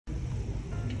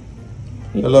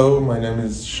Hello, my name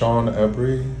is Suhyun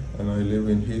An and I live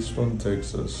in Houston,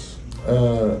 Texas.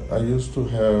 I used to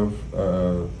have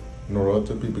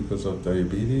neuropathy because of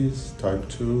diabetes, type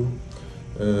 2.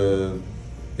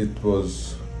 It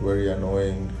was very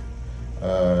annoying.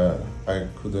 I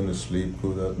couldn't sleep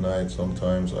good at night.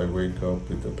 Sometimes I wake up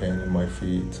with the pain in my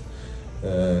feet.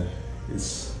 And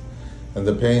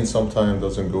the pain sometimes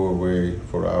doesn't go away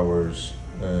for hours,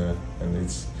 and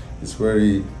it's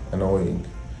very annoying.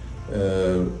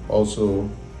 Also,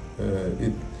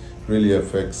 it really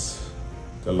affects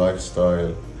the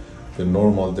lifestyle, the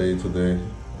normal day-to-day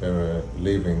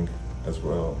living as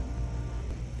well.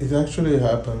 It actually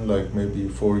happened like maybe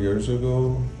 4 years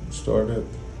ago, started,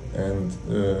 and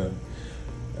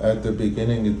at the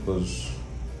beginning it was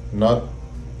not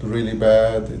really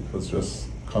bad. It was just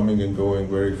coming and going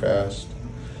very fast,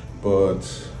 but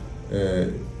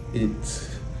it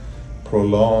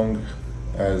prolonged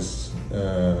as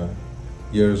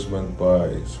years went by,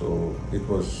 so it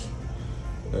was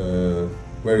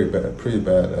very bad, pretty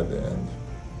bad at the end.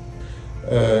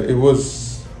 It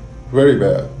was very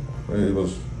bad. It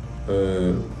was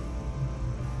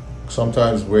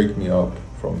sometimes wake me up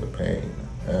from the pain,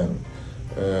 and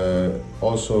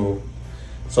also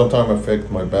sometimes affect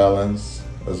my balance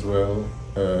as well.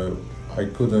 I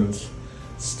couldn't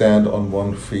stand on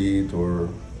one feet or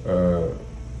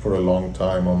for a long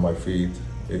time on my feet.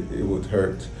 It would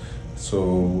hurt,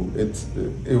 so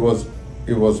it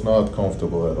was not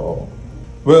comfortable at all.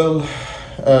 Well,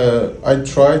 I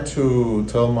try to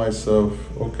tell myself,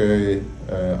 okay,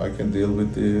 I can deal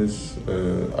with this.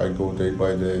 I go day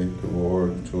by day to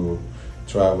work, to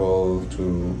travel,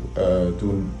 to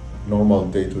do normal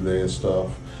day-to-day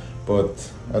stuff,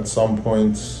 but at some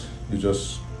point you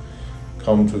just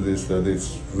come to this that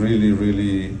it's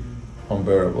really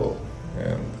unbearable,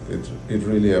 and it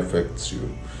really affects you.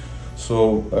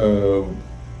 So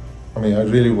I mean, I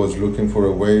really was looking for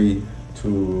a way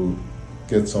to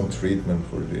get some treatment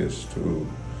for this, to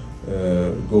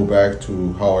go back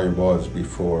to how I was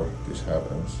before this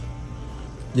happens.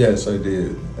 Yes, I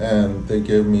did, and they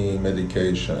gave me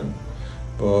medication,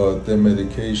 but the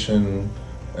medication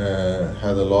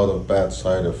had a lot of bad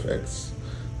side effects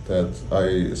that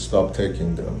I stopped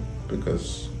taking them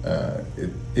because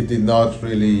it did not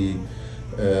really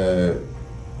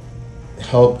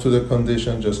help to the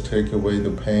condition, just take away the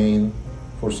pain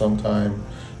for some time,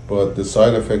 but the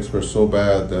side effects were so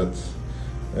bad that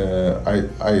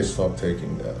I stopped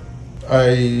taking that.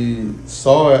 I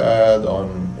saw an ad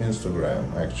on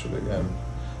Instagram actually, and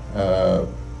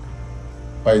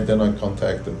then I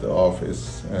contacted the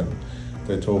office, and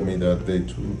they told me that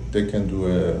they can do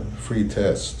a free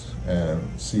test and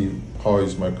see how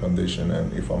is my condition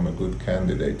and if I'm a good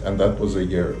candidate, and that was a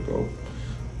year ago.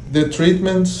 The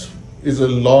treatment is a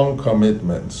long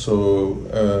commitment, so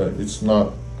it's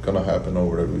not gonna happen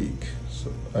over a week. So,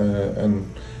 and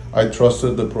I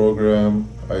trusted the program.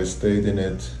 I stayed in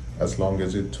it as long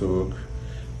as it took,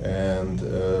 and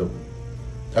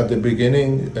at the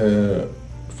beginning,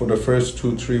 for the first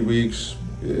 2-3 weeks,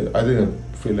 I didn't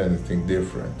feel anything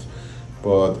different,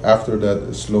 but after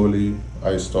that, slowly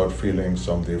I start feeling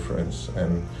some difference,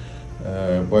 and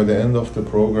by the end of the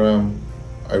program,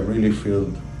 I really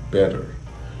feel better.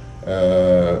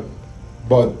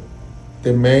 But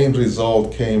the main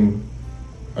result came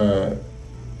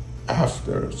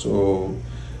after, so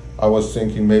I was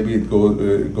thinking maybe it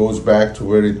goes back to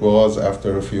where it was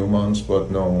after a few months, but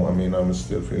no, I mean, I'm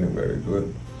still feeling very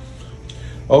good.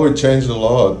 Oh, it changed a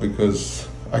lot because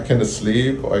I can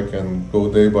sleep, I can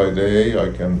go day by day,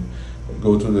 I can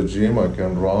go to the gym, I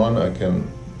can run, I can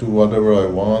do whatever I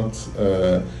want,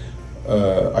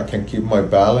 I can keep my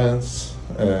balance,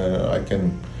 I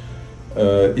can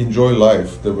enjoy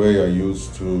life the way I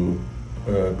used to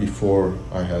before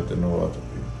I had the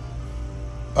neuropathy.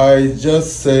 I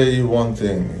just say one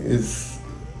thing,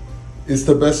 it's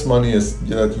the best money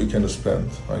that you can spend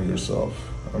on yourself.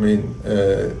 I mean,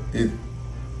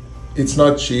 it's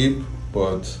not cheap,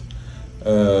 but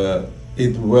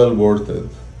it's well worth it,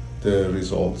 the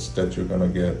results that you're gonna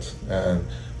get and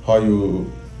how you're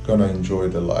gonna enjoy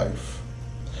the life.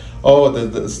 Oh,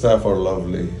 the staff are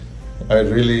lovely. I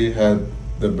really had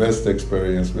the best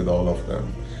experience with all of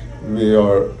them. They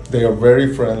are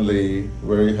very friendly,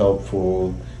 very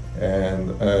helpful,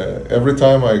 and every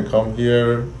time I come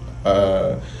here,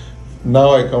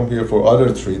 now I come here for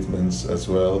other treatments as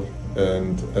well,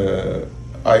 and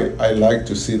I like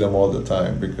to see them all the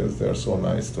time because they're so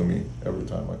nice to me every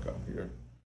time I come.